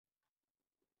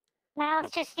Now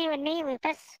it's just you and me,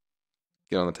 Lupus.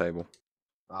 Get on the table.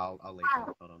 I'll leave.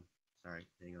 Oh. Hold on. Sorry,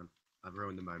 hang on. I've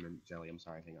ruined the moment, Jelly. I'm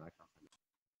sorry. Hang on.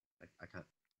 I can't.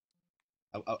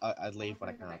 I'd leave, but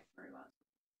I can't.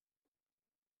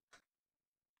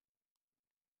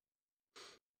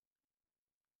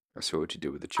 I saw what you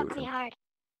do with the That'd be children. hard.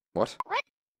 What? What?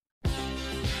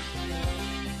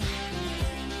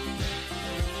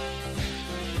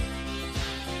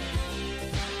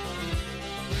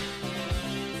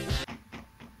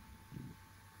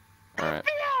 Alright.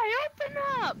 Open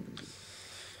up!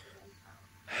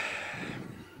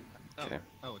 Okay.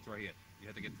 Oh, it's right here. You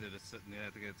have to get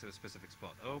to the specific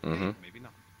spot. Okay, Mhm. maybe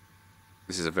not.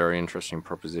 This is a very interesting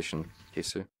proposition,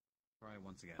 Kisu. Try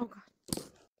once again. Oh god.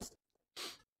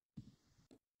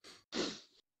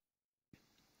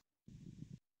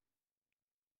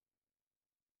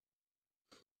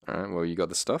 Alright, well, you got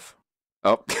the stuff?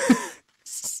 Oh.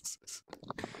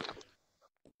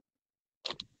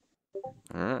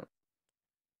 Alright.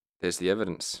 There's the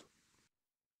evidence.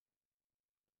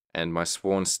 And my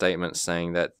sworn statement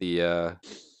saying that the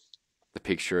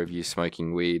picture of you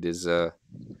smoking weed is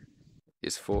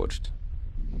forged.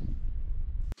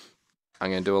 I'm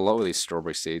gonna do a lot with these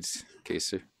strawberry seeds,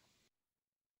 Kisu.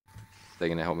 They're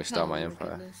gonna help me start my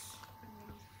empire. Goodness.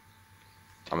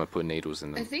 I'm gonna put needles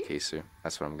in them, I think- Kisu.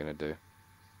 That's what I'm gonna do.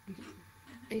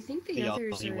 I think the The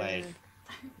others Aussie are way.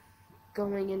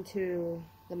 going into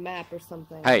the map or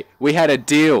something. Hey, we had a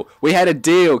deal! We had a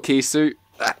deal, Kisu!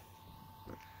 Ah.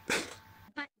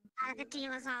 But the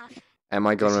deal is off. Am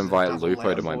I gonna This is a invite double Lupo to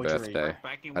layer my forgery. birthday?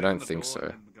 Backing I away don't from the think door so.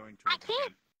 and then going I towards can't.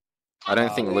 him. I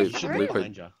don't think you should be a Lupo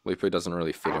ranger. Lupo doesn't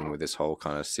really fit in with this whole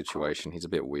kind of situation. He's a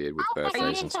bit weird with I'll figure it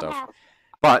birthdays in and stuff. somehow.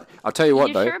 But I'll tell you what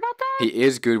you though, sure about that? he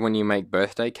is good when you make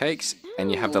birthday cakes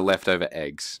and you have the leftover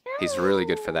eggs. He's really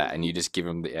good for that, and you just give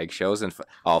him the eggshells and for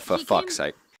He fuck's came-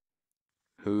 sake.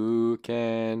 Who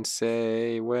can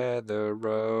say where the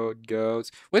road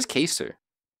goes? Where's Kisu?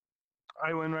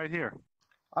 I went right here.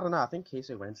 I don't know. I think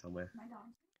Kisu went somewhere.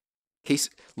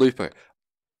 Lupo.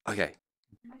 Okay.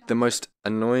 The most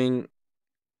annoying.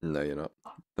 No, you're not.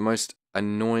 The most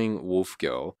annoying wolf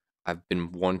girl I've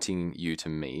been wanting you to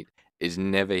meet is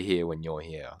never here when you're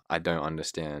here. I don't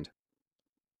understand.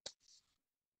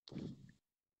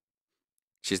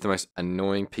 She's the most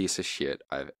annoying piece of shit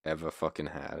I've ever fucking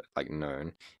had, like,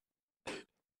 known.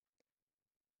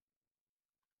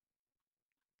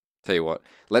 Tell you what,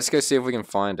 let's go see if we can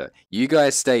find her. You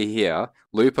guys stay here.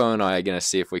 Lupo and I are gonna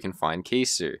see if we can find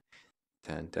Kisu.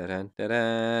 Dun, dun, dun,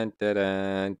 dun,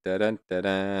 dun, dun, dun,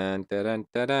 dun, dun,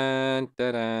 dun,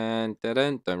 dun,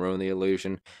 dun. Don't ruin the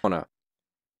illusion. All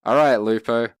right,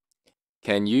 Lupo.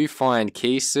 Can you find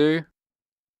Kisu?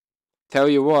 Tell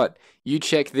you what, you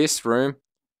check this room,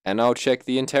 and I'll check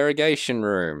the interrogation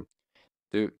room.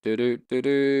 Do do do do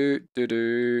do do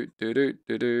do do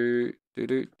do do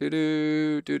do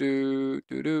do do do do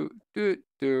do do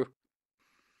do.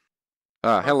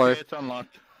 Ah, hello. Okay, it's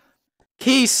unlocked.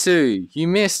 Kisu, you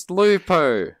missed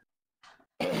Lupo.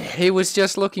 He was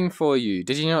just looking for you.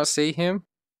 Did you not see him?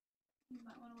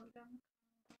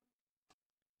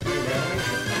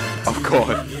 Oh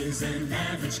god.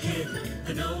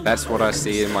 That's what I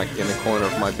see in the corner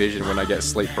of my vision when I get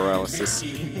sleep paralysis.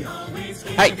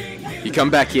 Hey, you come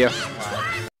back here.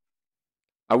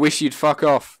 I wish you'd fuck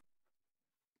off.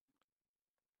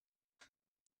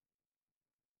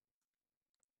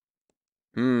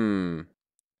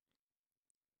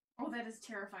 Oh, that is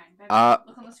terrifying.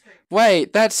 Look on the screen.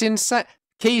 Wait, that's insane.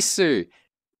 Kisu,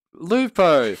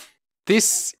 Lupo,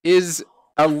 this is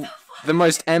the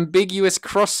most ambiguous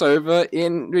crossover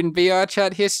in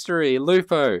VRChat history.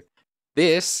 Lupo,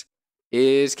 this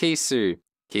is Kisu.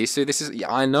 Kisu, this is,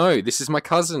 I know, this is my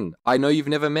cousin. I know you've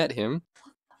never met him.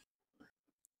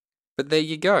 But there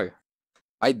you go.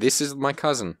 This is my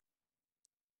cousin.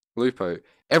 Lupo.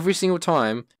 Every single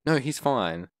time, no, he's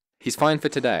fine. He's fine for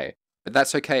today. But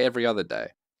that's okay every other day.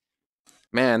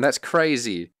 Man, that's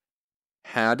crazy.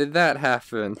 How did that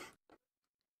happen?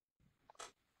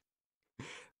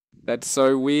 That's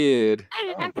so weird.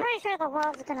 I'm pretty sure the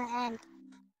world's gonna end.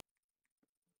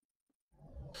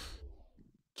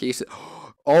 Kisu.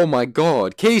 Oh my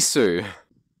god, Kisu!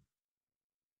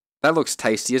 That looks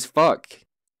tasty as fuck.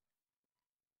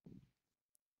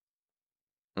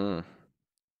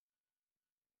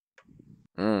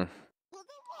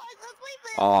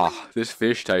 Oh, this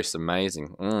fish tastes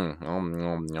amazing. Nom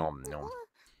nom nom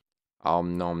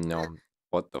nom. Nom nom.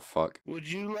 What the fuck? Would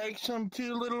you like some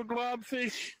too, little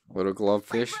globfish? Little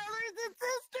globfish? Brothers and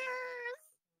sisters!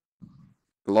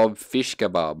 Globfish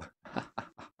kebab.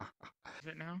 Is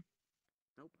it now?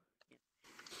 Nope.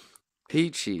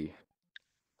 Peachy.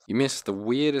 You missed the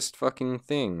weirdest fucking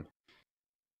thing.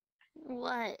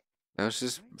 What? There was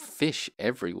just fish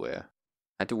everywhere.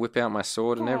 I had to whip out my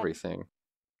sword and God. everything.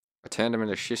 I turned them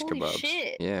into shish Holy kebabs.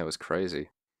 shit. Yeah, it was crazy.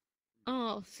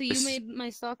 Oh, so you This- made my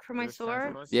stock for my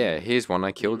sword? Yeah, here's one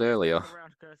I killed earlier.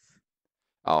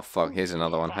 Oh fuck, here's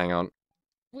another one. Hang on.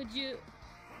 Would you?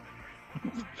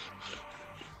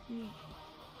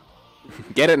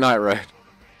 Get it, Night Road.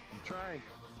 Try.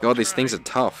 God, these things are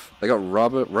tough. They got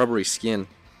rubbery skin.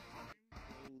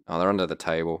 Oh, they're under the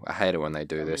table. I hate it when they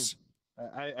do this.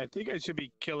 I think I should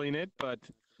be killing it, but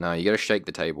No, you gotta shake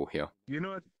the table here. you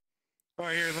know what? Oh,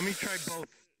 here, let me try both Would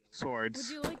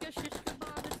swords. you like a shish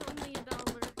kebab? It's only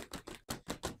 $1.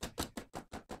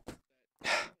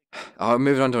 Oh,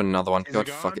 moving on to another one. Is it God,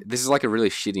 fuck gone? it. This is like a really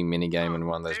shitty minigame in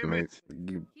one of those damn moves. it.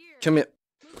 Here, Come here.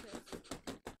 Lupus.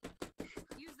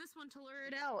 Use this one to lure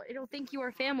it out. It'll think you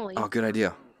are family. Oh, good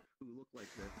idea. Hello,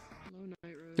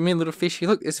 Night Road. Give me a little fishy.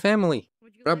 Look, it's family.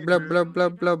 Would you Blub, like blub, a- blub,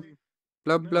 blub, blub.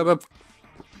 Blub, blub, blub.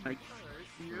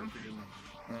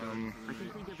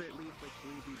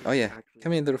 Oh, yeah.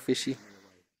 Come here, little fishy.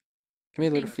 Come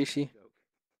here, little fishy.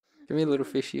 Come here, little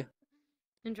fishy.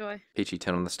 Enjoy. Peachy,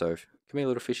 turn on the stove. Come here,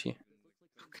 little fishy.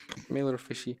 Come here, little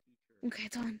fishy. Okay,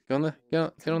 it's on.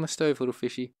 Get on the stove, little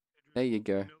fishy. There you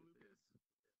go.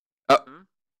 Oh,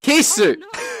 Kisu!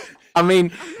 I mean,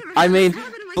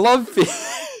 blobfish.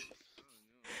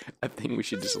 I think we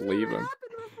should just leave him.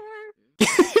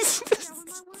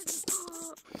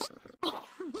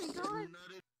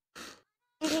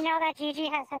 Did you know that Gigi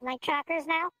has leg trackers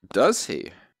now? Does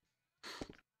he?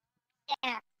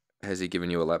 Yeah. Has he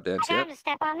given you a lap dance I got yet? him to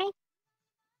step on me.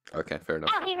 Okay, fair enough.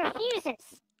 No, he refuses.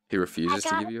 He refuses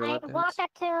to I give you a lap I dance? walked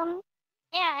up to him.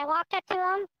 Yeah, I walked up to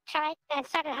him, tried and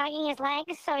started hugging his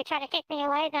legs, so he tried to kick me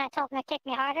away, then I told him to kick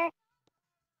me harder.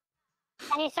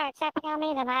 And he started stepping on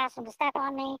me, then I asked him to step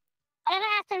on me. And then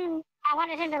I asked him, I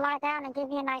wanted him to lie down and give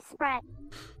me a nice spread.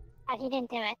 But he didn't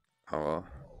do it. Oh, well.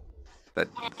 That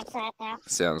And I'm sad now.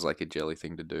 sounds like a jelly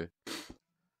thing to do.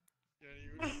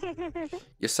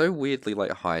 You're so weirdly,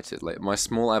 like, heighted. Like, my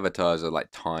small avatars are, like,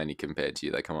 tiny compared to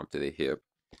you. They come up to the hip.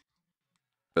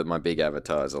 But my big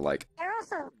avatars are, like...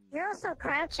 You're also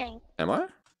crouching. Am I?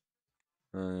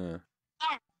 Yeah.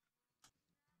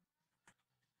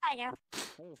 I know.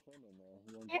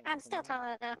 I'm still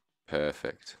taller though.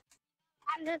 Perfect.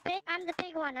 I'm the big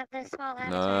one of the small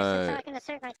avatars, so No. I can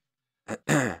assert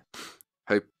my.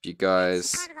 Hope you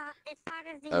guys It's part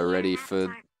of the are ready for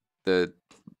avatar. the...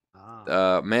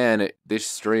 Ah. Man, this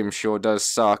stream sure does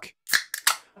suck.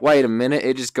 Wait a minute,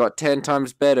 it just got 10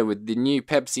 times better with the new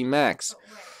Pepsi Max.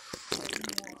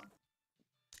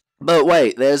 But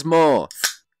wait, there's more.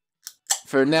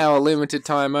 For now, a limited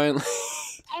time only.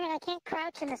 I mean, I can't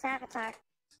crouch in this avatar.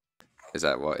 Is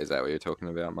that what you're talking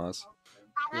about, Mars?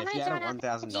 I'm Yeah, if gonna you had a join up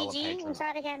with $1,000 GG patron, and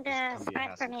try to get him to come to your spread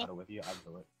house for and me. cuddle with you, I'd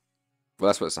do it. Well,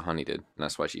 that's what Sahani did, and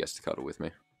that's why she gets to cuddle with me.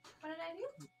 What did I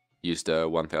do? Used a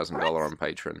 $1,000 on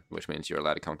Patreon, which means you're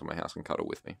allowed to come to my house and cuddle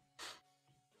with me.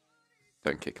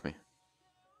 Don't kick me.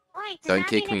 Wait, does Don't that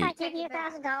kick mean me. if I give you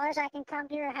 $1,000, I can come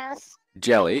to your house?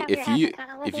 Jelly, Come to your if house you and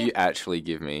cuddle with if you? you actually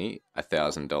give me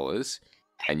 $1,000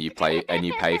 and you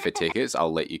pay for tickets,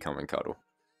 I'll let you come and cuddle.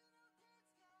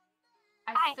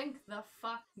 I think the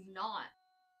fuck not.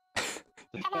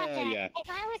 Come on, Jack. If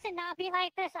I was to not be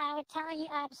like this, I would tell you.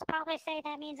 I'd probably say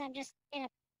that means I'm just in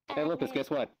a. Hey, Lupus, guess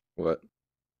what? What?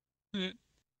 Mm.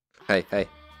 Hey.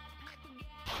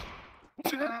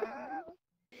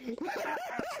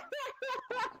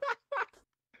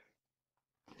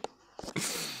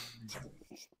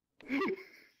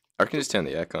 I can just turn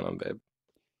the aircon on, babe.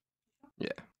 Yeah.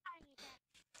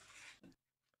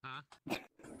 Huh?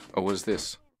 Oh, what is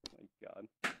this? God.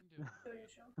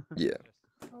 Yeah.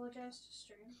 Apologize to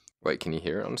stream. Wait, can you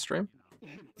hear it on stream?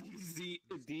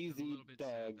 DZ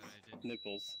dog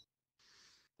nipples.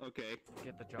 Okay.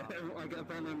 Get the job.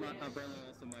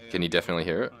 Can you definitely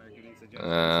hear it?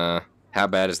 How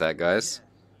bad is that, guys?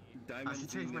 I should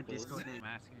change my Discord I'm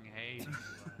asking, hey.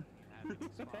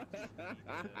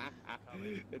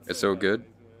 It's all good.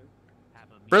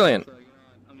 Brilliant.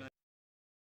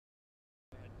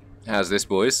 How's this,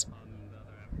 boys?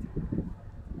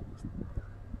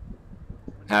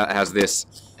 How's this?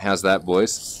 How's that,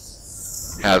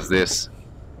 boys? How's this?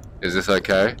 Is this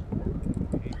okay?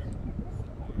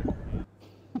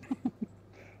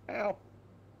 Ow.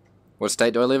 What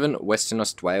state do I live in? Western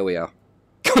Australia.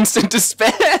 Constant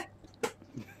despair!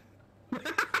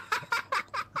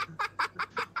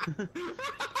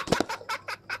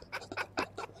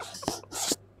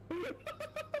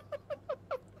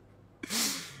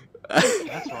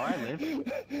 That's where I live.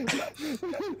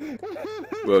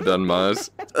 Well done,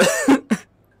 Mars.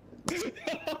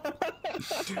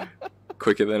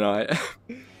 Quicker than I.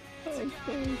 Oh,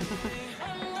 thanks.